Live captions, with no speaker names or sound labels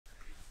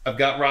I've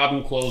got Rob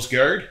in closed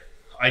guard.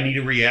 I need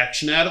a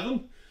reaction out of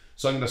him.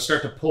 So I'm going to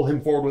start to pull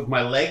him forward with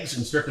my legs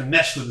and start to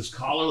mess with his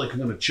collar like I'm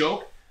going to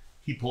choke.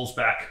 He pulls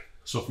back.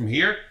 So from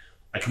here,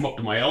 I come up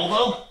to my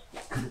elbow,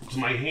 come up to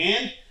my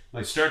hand, and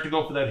I start to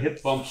go for that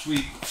hip bump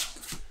sweep.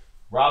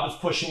 Rob is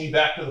pushing me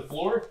back to the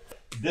floor.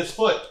 This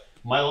foot,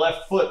 my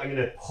left foot, I'm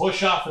going to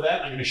push off of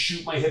that. I'm going to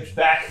shoot my hips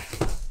back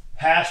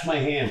past my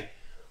hand.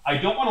 I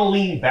don't want to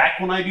lean back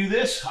when I do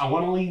this. I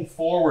want to lean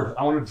forward.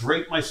 I want to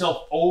drape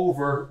myself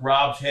over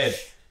Rob's head.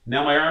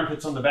 Now my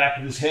armpit's on the back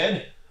of his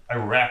head. I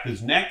wrap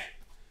his neck.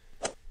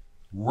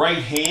 Right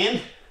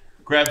hand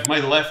grabs my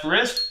left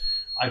wrist.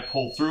 I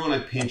pull through and I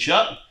pinch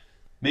up.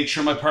 Make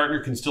sure my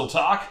partner can still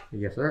talk.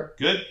 Yes, sir.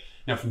 Good.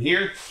 Now from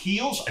here,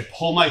 heels, I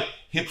pull my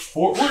hips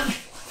forward,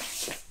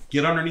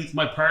 get underneath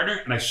my partner,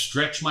 and I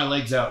stretch my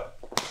legs out.